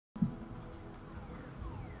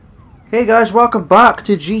Hey guys, welcome back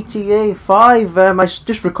to GTA 5. I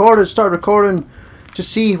just started recording to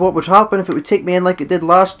see what would happen if it would take me in like it did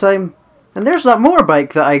last time. And there's that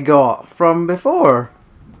motorbike that I got from before.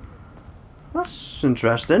 That's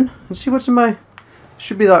interesting. Let's see what's in my...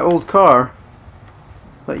 Should be that old car.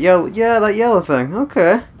 That yellow... Yeah, that yellow thing.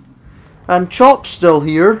 Okay. And Chop's still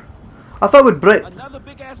here. I thought we'd break... Another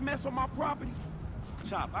big ass mess on my property?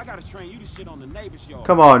 Chop, I gotta train you to shit on the neighbor's yard.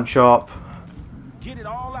 Come on, Chop. Get it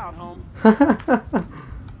all out, homie.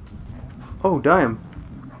 Oh, damn.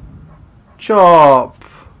 Chop!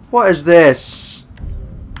 What is this?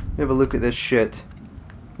 Have a look at this shit.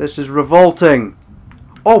 This is revolting.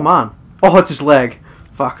 Oh, man. Oh, it's his leg.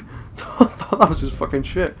 Fuck. I thought that was his fucking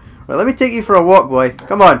shit. Right, let me take you for a walk, boy.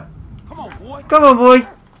 Come on. Come on, boy. Come on, boy.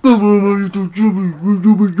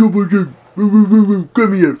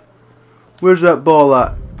 Come here. Where's that ball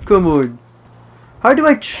at? Come on. How do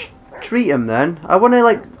I treat him then? I want to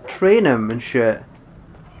like train him and shit.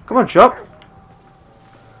 Come on, Chop.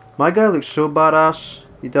 My guy looks so badass.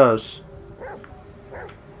 He does.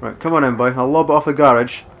 Right, come on in, boy. I'll lob it off the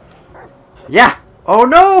garage. Yeah. Oh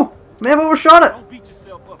no! May have overshot it. Don't beat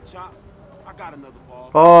yourself up, Chop. I got another ball.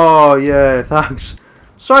 Oh yeah, thanks.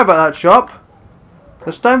 Sorry about that, Chop.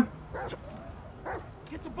 This time.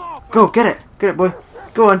 Get the ball. Go get it. Get it, boy.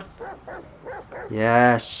 Go on.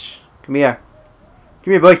 Yes. Come here.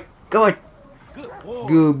 Come here, boy. Go on. Good boy.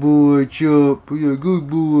 Good boy, Chop. Yeah, good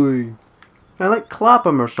boy. Can I like clap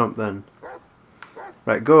him or something?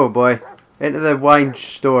 Right, go, boy. Into the wine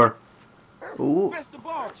store. Ooh. Press the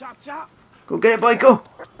ball, Chop, Chop. Go get it, boy. Go.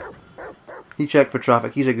 He checked for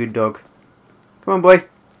traffic. He's a good dog. Come on, boy.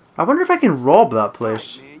 I wonder if I can rob that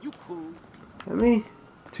place. Right, man, you cool. Let me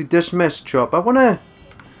to dismiss Chop. I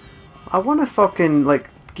wanna fucking like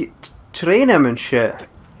train him and shit.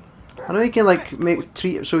 I know you can like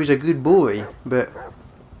treat it so he's a good boy, but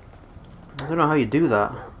I don't know how you do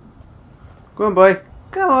that. Go on, boy.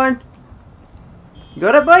 Come on. You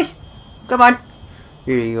got it, boy? Come on.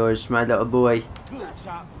 Here he goes, my little boy. Good,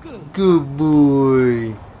 Chop. Good. Good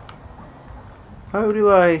boy. How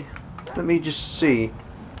do I... Let me just see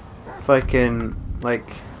if I can, like,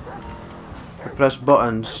 press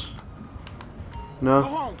buttons. No? Go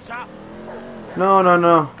home, Chop. No, no,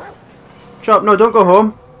 no. Chop, no, don't go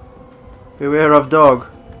home. Beware of dog.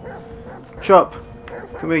 Chop,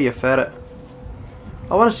 come here, you ferret.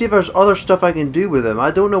 I want to see if there's other stuff I can do with him. I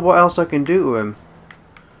don't know what else I can do to him.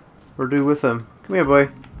 Or do with him. Come here, boy.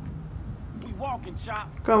 We walking, Chop.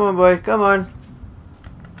 Come on, boy. Come on.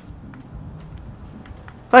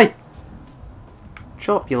 Hey!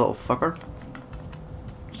 Chop, you little fucker.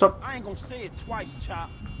 Stop. I ain't gonna say it twice, Chop.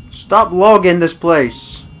 Stop logging this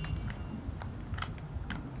place.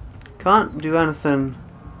 Can't do anything.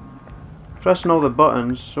 Pressing all the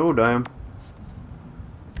buttons. Oh, damn.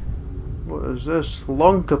 What is this?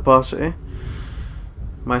 Lung capacity.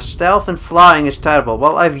 My stealth and flying is terrible.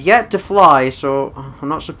 Well, I've yet to fly, so I'm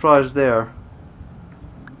not surprised there.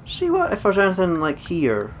 See what if there's anything like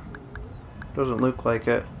here. Doesn't look like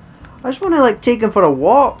it. I just want to like take him for a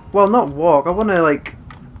walk. Well, not walk. I want to like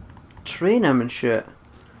train him and shit.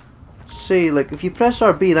 See, like if you press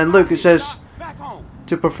RB, then look, it says Back home.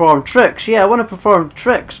 to perform tricks. Yeah, I want to perform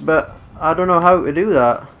tricks, but I don't know how to do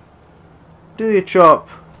that. Do you, Chop?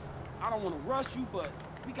 I don't want to rush you, but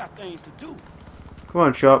we got things to do. Come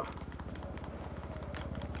on, Chop.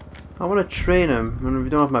 I want to train him when we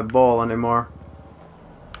don't have my ball anymore.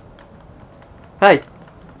 Hey!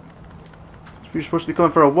 You're supposed to be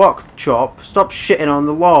going for a walk, Chop. Stop shitting on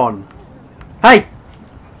the lawn. Hey!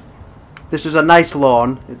 This is a nice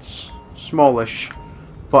lawn. It's smallish.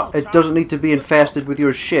 But it doesn't need to be infested with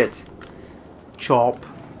your shit. Chop.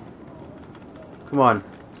 Come on.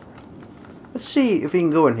 Let's see if we can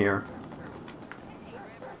go in here.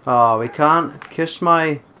 Oh, we can't. Kiss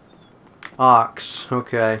my axe.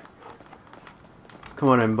 Okay. Come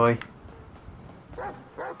on in, boy.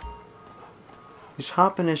 His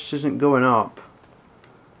happiness isn't going up.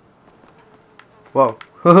 Whoa.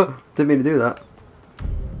 Didn't mean to do that.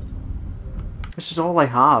 This is all I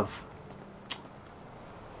have.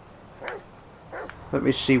 Let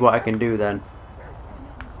me see what I can do then.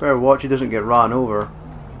 Better watch he doesn't get run over.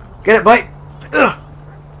 Get it, boy! Ugh.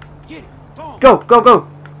 Get it. Go, go, go!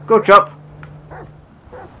 Go, Chop!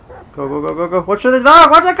 Go, go, go, go, go! Watch the car!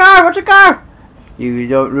 Watch the car! Watch the car! You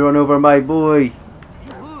don't run over my boy. You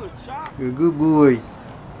good, Chop. You're a good boy.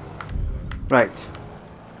 Right.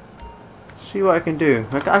 See what I can do.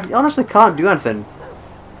 I honestly can't do anything.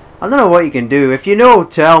 I don't know what you can do. If you know,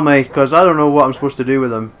 tell me, because I don't know what I'm supposed to do with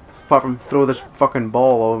them. Apart from throw this fucking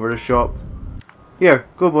ball all over the shop. Here,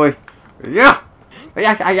 go boy. Yeah!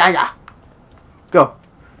 Yeah, yeah, yeah, yeah! Go.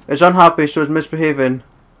 is unhappy, so is misbehaving.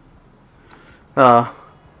 Well,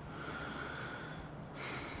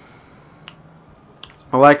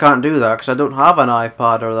 I can't do that because I don't have an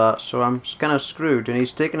iPad or that, so I'm kind of screwed. And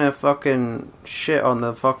he's taking a fucking shit on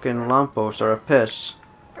the fucking lamppost, or a piss.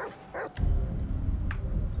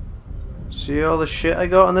 See all the shit I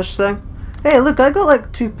got on this thing? Hey, look, I got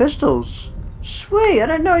like 2 pistols. Sweet, I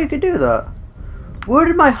didn't know you could do that. Where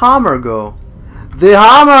did my hammer go? The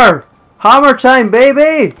hammer! Hammer time,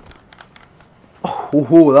 baby!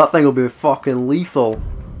 Oh, that thing will be fucking lethal.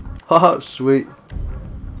 Haha, sweet.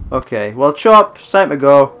 Okay, well, Chop, it's time to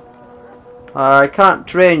go. I can't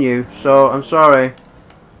train you, so I'm sorry.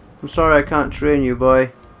 I'm sorry I can't train you,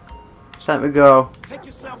 boy. It's time to go. Take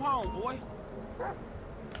yourself home, boy.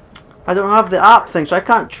 I don't have the app thing, so I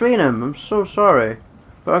can't train him. I'm so sorry.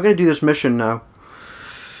 But I'm gonna do this mission now.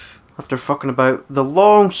 After fucking about the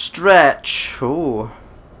long stretch. Oh.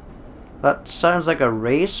 That sounds like a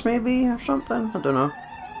race, maybe, or something? I don't know.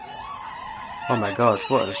 Oh my god,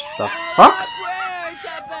 what is the fuck?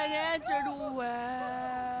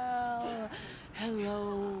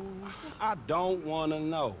 Hello. I don't want to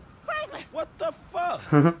know. Franklin! What the fuck?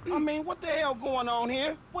 I mean, what the hell going on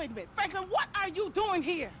here? Wait a minute. Franklin, what are you doing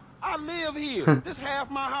here? I live here. This half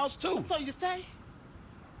my house, too. So you stay?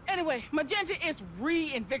 Anyway, Magenta is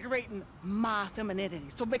reinvigorating my femininity.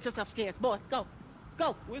 So make yourself scarce. Boy, go.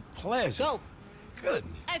 Go. With pleasure. Go.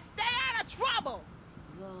 Goodness. And stay out of trouble.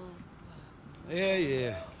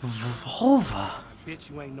 Yeah. Vulva? I bet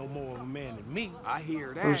you ain't no more of a man than me. I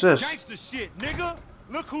hear that. Who's this? Gangsta shit, nigga.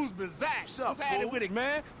 Look who's bizarre. What's up, happening fool? with it,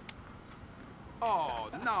 man? Oh,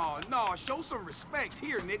 no. Show some respect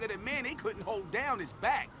here, nigga. The man, they couldn't hold down his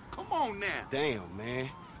back. Come on now. Damn, man.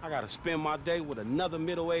 I gotta spend my day with another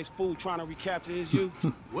middle-aged fool trying to recapture his youth.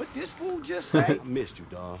 What this fool just say? I missed you,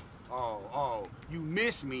 dawg. Oh, you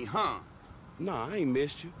missed me, huh? Nah, I ain't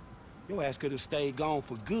missed you. Your ass could have stayed gone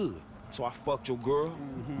for good. So I fucked your girl,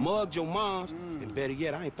 mugged your moms, and better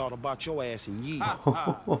yet, I ain't thought about your ass in years.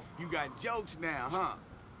 You got jokes now, huh?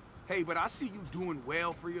 Hey, but I see you doing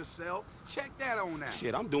well for yourself. Check that on out.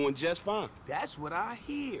 Shit, I'm doing just fine. That's what I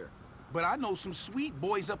hear. But I know some sweet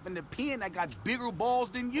boys up in the pen that got bigger balls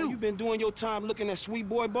than you. You been doing your time looking at sweet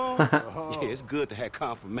boy balls? Yeah, it's good to have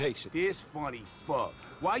confirmation. This funny fuck.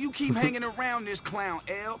 Why you keep hanging around this clown,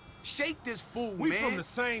 L? Shake this fool, We man. from the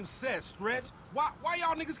same set, Stretch. Why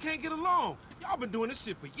y'all niggas can't get along? Y'all been doing this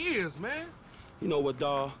shit for years, man. You know what,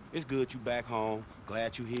 dawg? It's good you back home.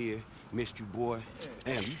 Glad you here. Missed you, boy.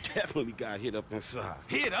 Damn, you definitely got hit up inside.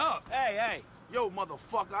 Hit up? Hey. Yo,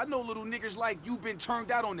 motherfucker, I know little niggas like you been turned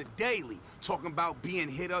out on the daily. Talking about being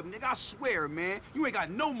hit up. Nigga, I swear, man, you ain't got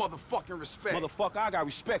no motherfucking respect. Motherfucker, I got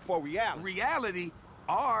respect for reality. Reality?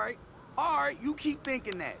 All right, you keep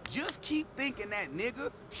thinking that. Just keep thinking that,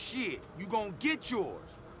 nigga. Shit, you gonna get yours.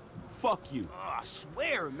 Fuck you. I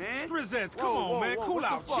swear, man. Strizzettes, come on, man. Cool what the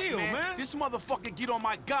out. fuck, Chill, man. This motherfucker get on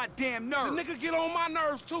my goddamn The nerves. nigga get on my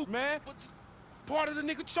nerves, too, man. But part of the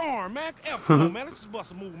nigga charm, man. Come on, man. Let's just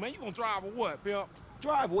bust a move, man. You gonna drive or what, pimp?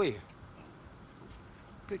 Drive where?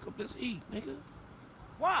 Pick up this eat, nigga.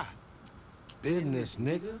 Why? Business,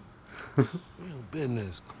 nigga. Real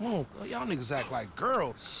business. Come on, y'all niggas act like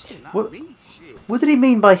girls. Shit. Not What? me, shit. What did he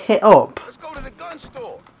mean by hit up? Let's go to the gun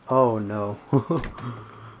store. Oh no.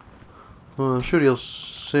 Well, I'm sure he'll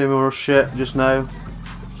say more shit just now.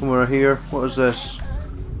 Somewhere here. What is this?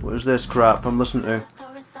 What is this crap I'm listening to?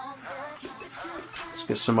 Let's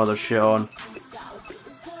get some other shit on.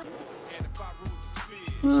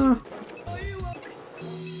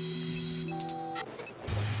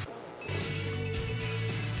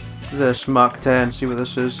 This Mach 10, see what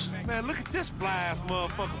this is. Man, look at this fly-ass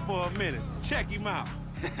motherfucker for a minute. Check him out.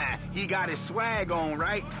 He got his swag on,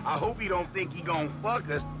 right? I hope he don't think he gon' fuck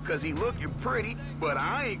us, cause he looking pretty, but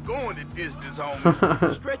I ain't going the distance,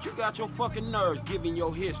 homie. Stretch, you got your fucking nerves giving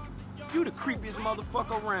your history. You the creepiest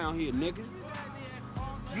motherfucker around here, nigga.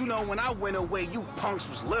 You know, when I went away, you punks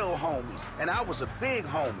was little homies, and I was a big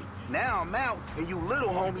homie. Now I'm out, and you little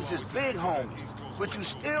homies is big homies. But you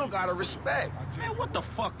still gotta respect. Man, what the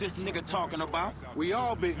fuck this nigga talking about? We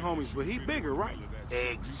all big homies, but he bigger, right?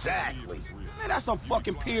 Exactly. Man, that's some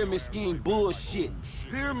fucking pyramid scheme bullshit.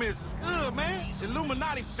 Pyramids is good, man.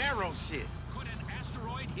 Illuminati pharaoh shit.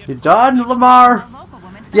 You done, Lamar?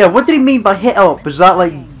 Yeah, what did he mean by hit up? Is that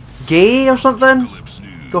like gay or something?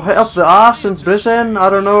 Go hit up the ass in prison? I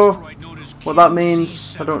don't know what that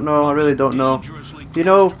means. I don't know. I really don't know. Do you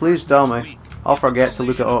know? Please tell me. I'll forget to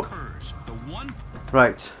look it up.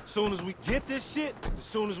 Right. As soon as we get this shit, as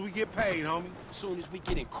soon as we get paid, homie. As soon as we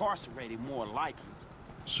get incarcerated, more likely.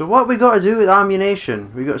 So what we got to do with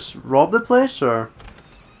Ammu-Nation? We got to rob the place, or?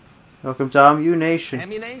 Welcome to Ammu-Nation.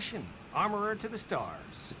 Ammu-Nation, armorer to the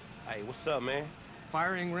stars. Hey, what's up, man?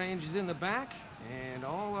 Firing range is in the back, and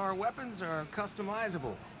all our weapons are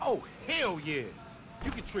customizable. Oh, hell yeah. You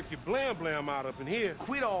can trick your blam blam out up in here.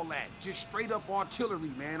 Quit all that. Just straight up artillery,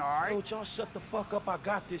 man, all right? Yo, y'all shut the fuck up. I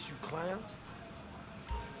got this, you clowns.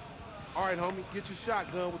 All right, homie, get your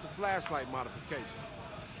shotgun with the flashlight modification.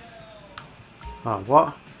 Oh,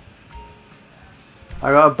 what? I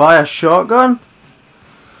gotta buy a shotgun?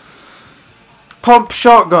 Pump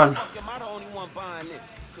shotgun. Am I the only one buying this?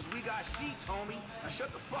 Because we got sheets, homie. Now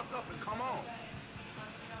shut the fuck up and come on.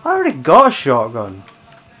 I already got a shotgun.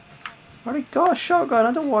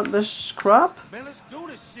 I don't want this crap. Man, let's do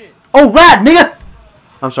this shit. Oh, rad, nigga!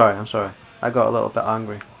 I'm sorry. I got a little bit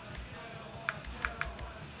angry.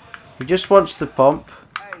 He just wants the pump.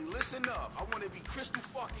 Hey, listen up. I want to be crystal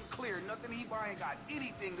fucking clear. Nothing he buying got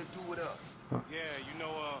anything to do with us. Yeah, you know,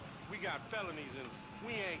 we got felonies and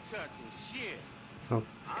we ain't touching shit.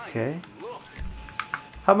 Okay.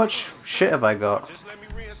 How much shit have I got? Just let me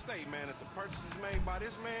reinstate, man, that the purchases made by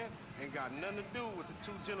this man ain't got nothing to do with the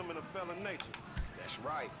two gentlemen of felon nature. That's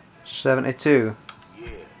right. 72. Yeah.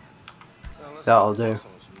 That'll do.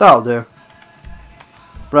 That'll do.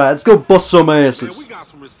 Right, let's go bust some asses. Man, we got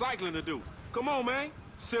some recycling to do. Come on, man.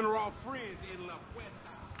 Send her off friends in La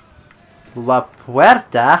Puerta. La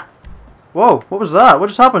Puerta? Whoa, what was that? What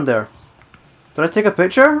just happened there? Did I take a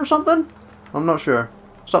picture or something? I'm not sure.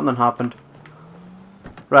 Something happened.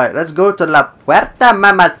 Right, let's go to La Puerta,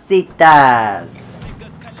 mamacitas.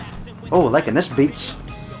 Oh, liking this beats.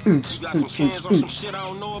 Oons, You got some oons, cans oons, on some oons. shit I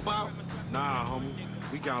don't know about? Nah, homie.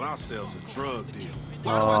 We got ourselves a drug deal.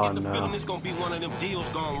 Why do I get the no. feeling it's gonna be one of them deals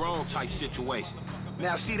gone wrong type situations?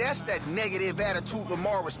 Now, see, that's that negative attitude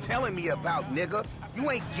Lamar was telling me about, nigga.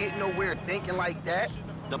 You ain't getting nowhere thinking like that.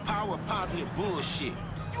 The power of positive bullshit.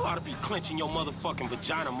 You ought to be clenching your motherfucking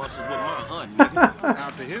vagina muscles with my aunt, nigga.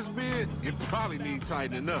 After his bid, it probably needs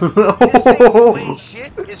tightening up. This ain't wait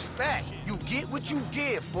shit. It's fact. You get what you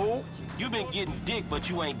give, fool. You been getting dick, but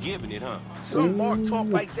you ain't giving it, huh? Some Mark talk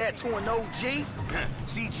like that to an OG.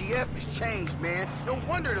 CGF has changed, man. No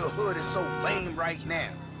wonder the hood is so lame right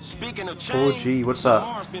now. Speaking of change, OG, what's up?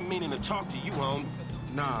 Lamar's been meaning to talk to you, homie.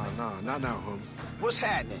 Nah, not now, homie. What's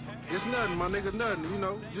happening? It's nothing, my nigga, nothing. You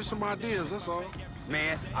know, just some ideas, that's all.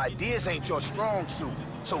 Man, ideas ain't your strong suit,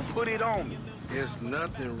 so put it on me. It's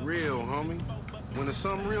nothing real, homie. When it's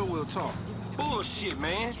something real, we'll talk. Bullshit,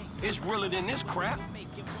 man. It's realer than this crap.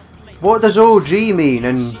 What does OG mean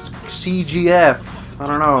in CGF? I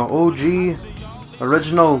don't know. OG?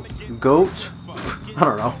 Original GOAT? I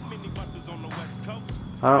don't know.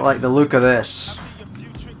 I don't like the look of this.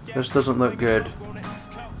 This doesn't look good.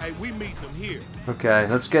 Hey, we meet them here. Okay,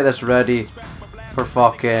 let's get this ready for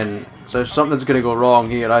fucking... So something's gonna go wrong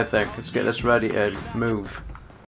here, I think. Let's get this ready to move.